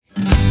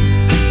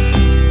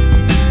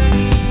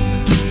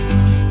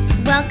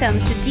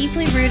Welcome to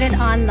Deeply Rooted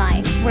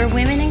Online, where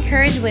women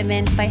encourage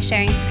women by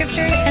sharing scripture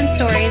and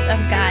stories of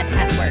God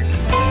at work.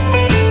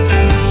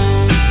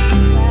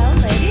 Well,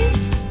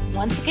 ladies,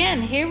 once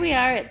again, here we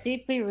are at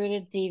Deeply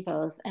Rooted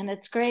Devos, and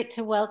it's great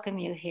to welcome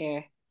you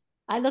here.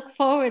 I look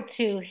forward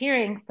to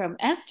hearing from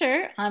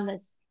Esther on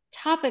this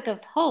topic of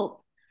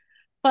hope.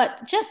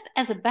 But just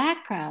as a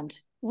background,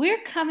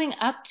 we're coming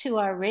up to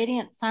our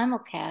Radiant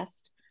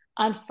simulcast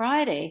on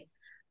Friday,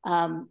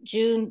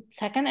 June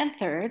 2nd and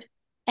 3rd.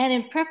 And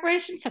in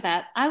preparation for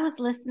that, I was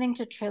listening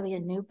to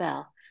Trillia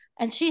Newbell,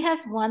 and she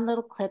has one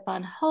little clip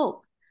on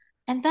hope.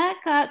 And that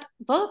got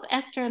both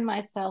Esther and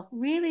myself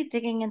really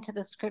digging into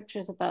the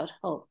scriptures about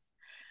hope.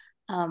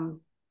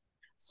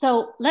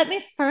 So let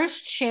me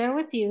first share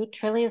with you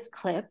Trillia's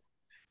clip,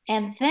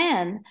 and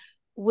then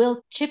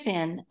we'll chip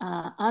in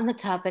on the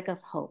topic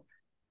of hope.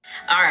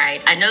 All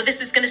right, I know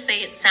this is going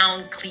to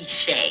sound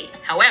cliche.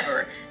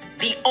 However,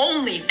 the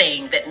only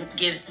thing that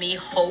gives me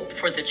hope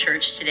for the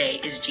church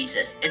today is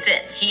Jesus. It's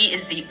it. He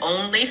is the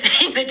only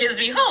thing that gives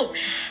me hope.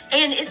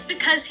 And it's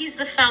because he's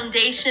the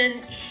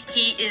foundation.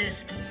 He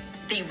is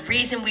the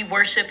reason we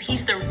worship.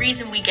 He's the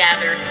reason we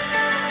gather.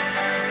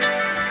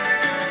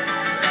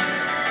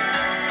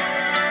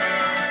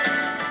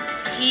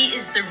 He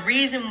is the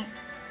reason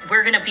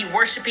we're going to be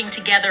worshiping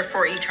together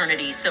for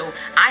eternity. So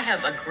I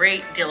have a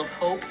great deal of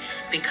hope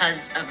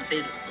because of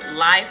the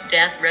life,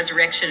 death,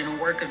 resurrection, and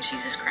work of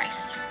Jesus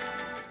Christ.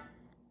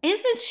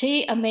 Isn't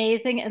she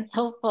amazing and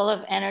so full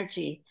of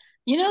energy?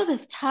 You know,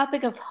 this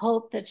topic of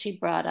hope that she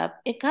brought up,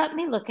 it got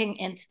me looking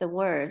into the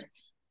word.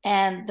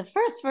 And the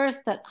first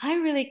verse that I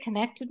really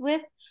connected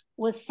with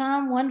was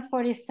Psalm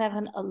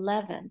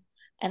 147:11.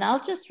 And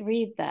I'll just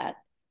read that.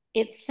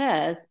 It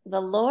says,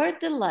 "The Lord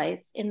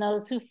delights in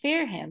those who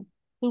fear him,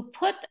 who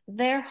put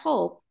their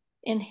hope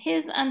in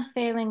his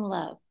unfailing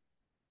love."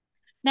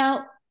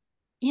 Now,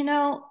 you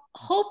know,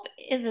 hope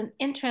is an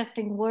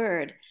interesting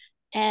word.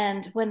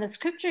 And when the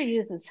scripture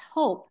uses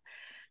hope,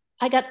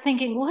 I got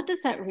thinking, what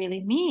does that really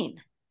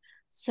mean?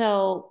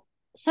 So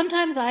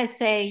sometimes I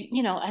say,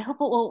 you know, I hope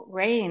it won't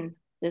rain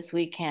this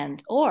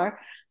weekend. Or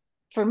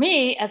for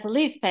me, as a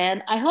Leaf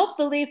fan, I hope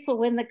the Leafs will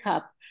win the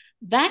cup.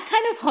 That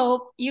kind of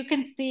hope, you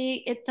can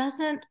see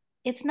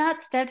it's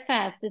not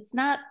steadfast. It's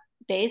not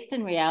based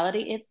in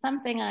reality. It's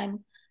something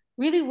I'm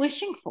really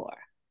wishing for.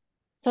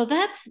 So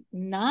that's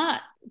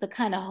not the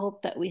kind of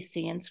hope that we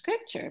see in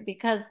scripture,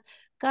 because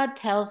God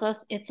tells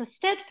us it's a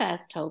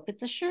steadfast hope.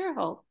 It's a sure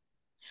hope.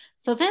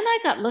 So then I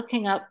got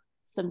looking up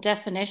some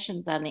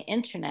definitions on the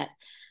internet,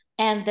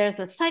 and there's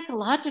a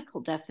psychological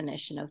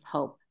definition of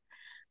hope.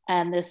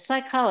 And this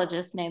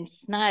psychologist named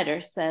Snyder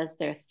says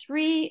there are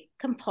three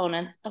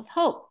components of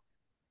hope.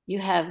 You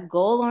have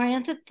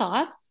goal-oriented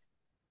thoughts.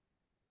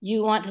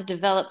 You want to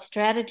develop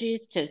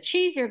strategies to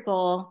achieve your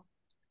goal.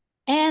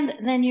 And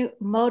then you're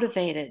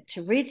motivated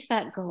to reach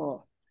that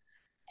goal.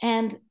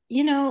 And,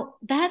 you know,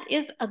 that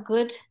is a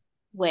good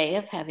way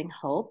of having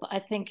hope. I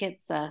think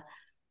it's a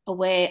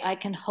way I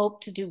can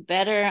hope to do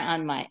better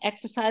on my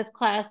exercise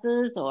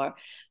classes or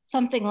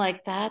something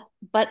like that.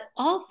 But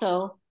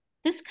also,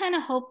 this kind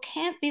of hope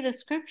can't be the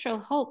scriptural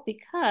hope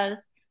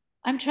because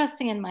I'm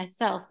trusting in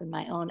myself and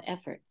my own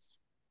efforts.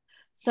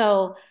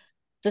 So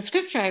the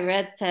scripture I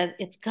read said,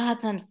 it's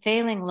God's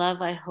unfailing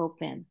love I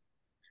hope in.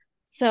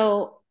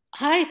 So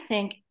I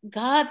think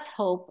God's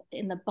hope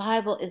in the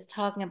Bible is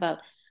talking about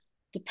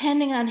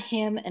depending on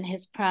him and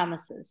his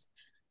promises.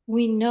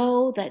 We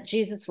know that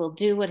Jesus will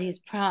do what he's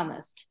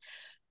promised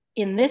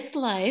in this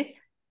life,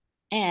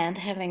 and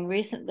having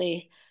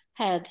recently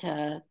had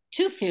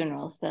 2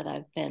 funerals that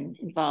I've been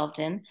involved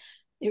in,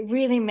 it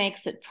really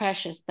makes it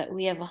precious that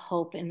we have a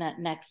hope in that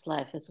next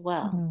life as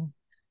well. Mm-hmm.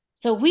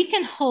 So we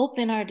can hope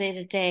in our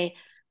day-to-day,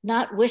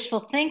 not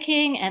wishful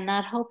thinking and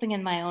not hoping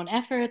in my own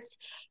efforts,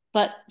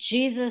 but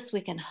Jesus,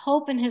 we can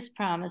hope in his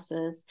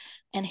promises,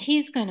 and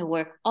he's going to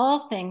work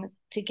all things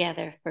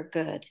together for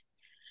good.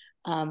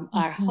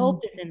 Our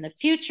hope is in the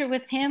future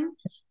with him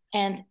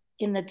and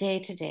in the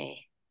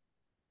day-to-day.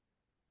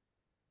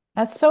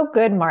 That's so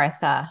good,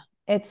 Martha.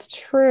 It's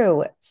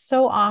true.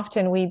 So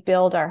often we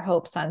build our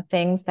hopes on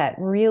things that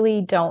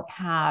really don't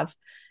have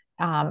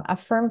a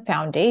firm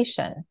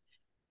foundation.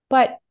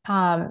 But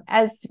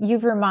as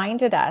you've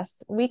reminded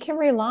us, we can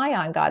rely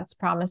on God's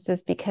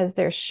promises because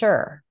they're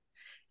sure.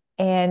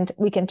 And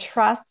we can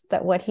trust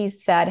that what he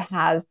said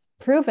has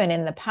proven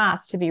in the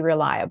past to be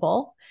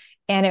reliable,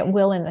 and it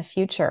will in the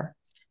future.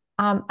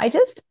 I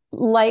just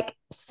like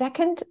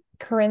 2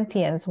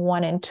 Corinthians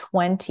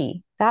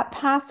 1:20. That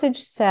passage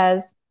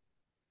says,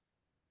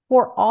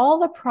 "For all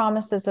the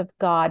promises of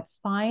God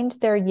find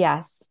their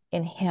yes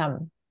in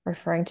him,"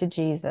 referring to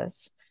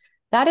Jesus.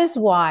 "That is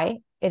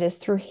why it is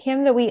through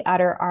him that we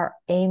utter our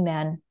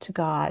amen to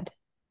God."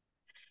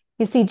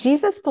 You see,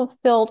 Jesus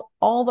fulfilled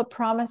all the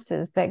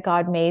promises that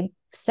God made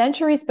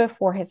centuries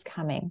before his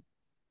coming.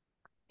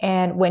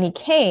 And when he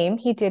came,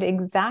 he did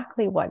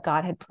exactly what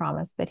God had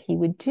promised that he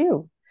would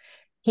do.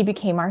 He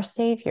became our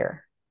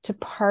Savior to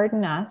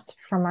pardon us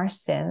from our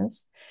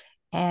sins,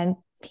 and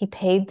he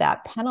paid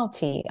that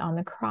penalty on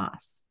the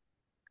cross.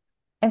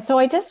 And so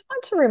I just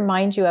want to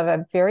remind you of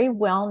a very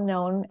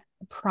well-known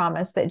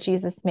promise that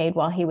Jesus made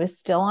while he was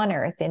still on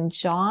earth in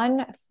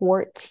John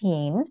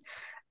 14,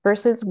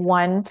 verses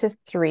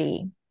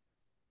 1-3.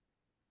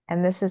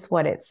 And this is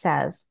what it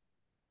says.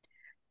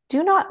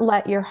 Do not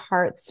let your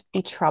hearts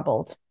be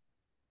troubled.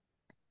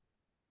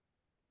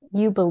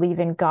 You believe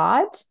in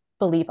God,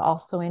 believe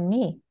also in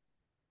me.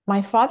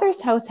 My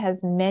Father's house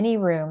has many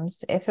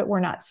rooms. If it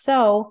were not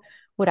so,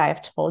 would I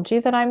have told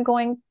you that I'm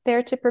going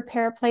there to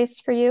prepare a place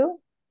for you?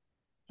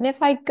 And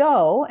if I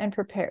go and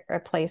prepare a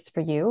place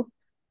for you,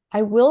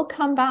 I will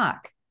come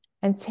back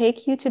and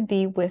take you to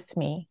be with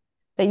me,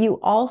 that you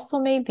also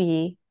may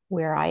be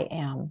where I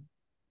am.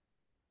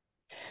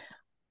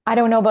 I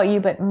don't know about you,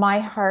 but my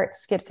heart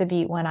skips a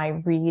beat when I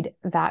read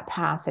that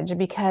passage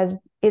because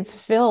it's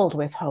filled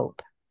with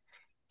hope.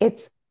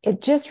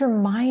 It just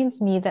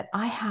reminds me that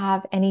I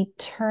have an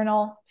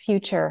eternal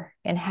future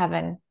in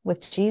heaven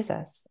with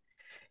Jesus.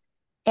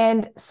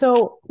 And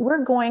so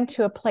we're going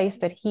to a place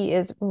that he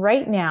is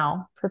right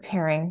now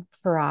preparing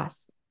for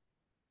us.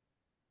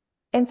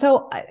 And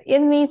so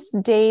in these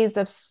days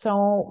of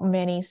so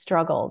many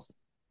struggles,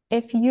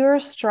 if you're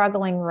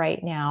struggling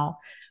right now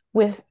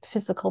with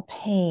physical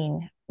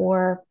pain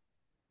or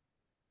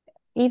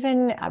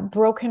even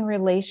broken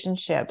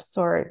relationships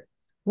or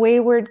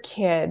wayward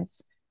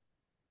kids,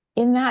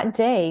 in that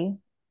day,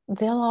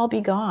 they'll all be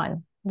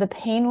gone. The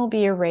pain will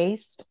be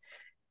erased.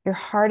 Your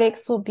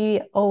heartaches will be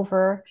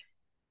over.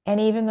 And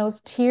even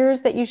those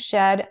tears that you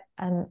shed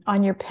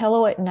on your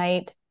pillow at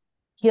night,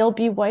 he'll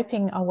be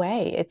wiping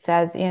away. It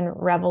says in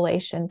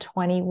Revelation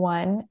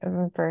 21,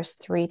 verse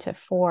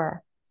 3-4.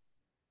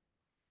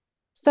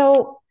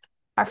 So,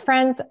 our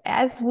friends,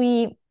 as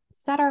we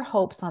set our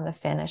hopes on the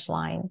finish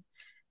line,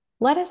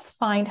 let us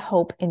find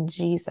hope in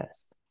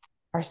Jesus,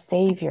 our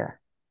Savior.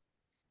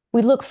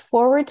 We look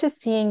forward to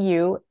seeing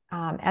you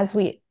as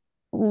we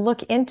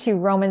look into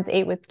Romans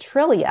 8 with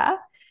Trillia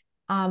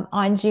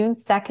on June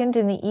 2nd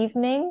in the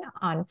evening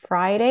on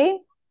Friday,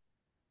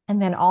 and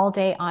then all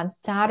day on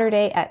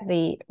Saturday at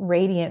the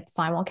Radiant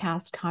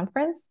Simulcast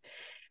Conference.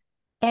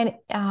 And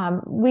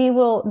we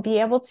will be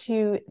able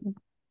to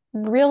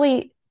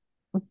really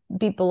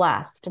be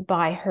blessed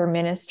by her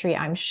ministry,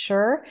 I'm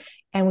sure.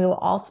 And we will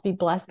also be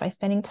blessed by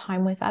spending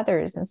time with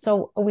others. And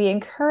so we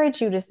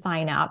encourage you to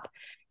sign up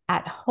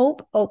at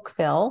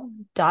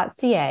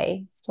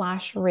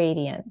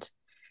hopeoakville.ca/radiant.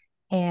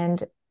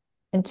 And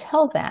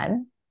until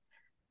then,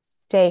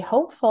 stay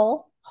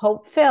hopeful,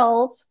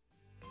 hope-filled,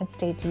 and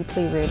stay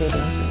deeply rooted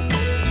in Jesus.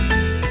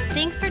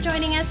 Thanks for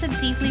joining us at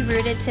Deeply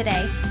Rooted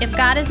today. If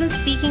God has been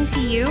speaking to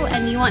you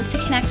and you want to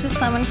connect with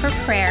someone for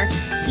prayer,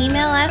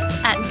 email us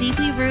at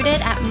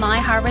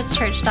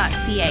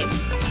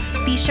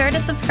deeplyrooted@myharvestchurch.ca. Be sure to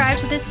subscribe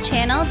to this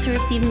channel to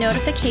receive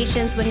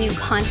notifications when new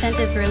content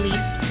is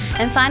released.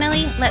 And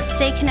finally, let's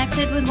stay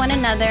connected with one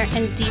another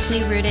and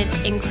deeply rooted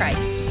in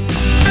Christ.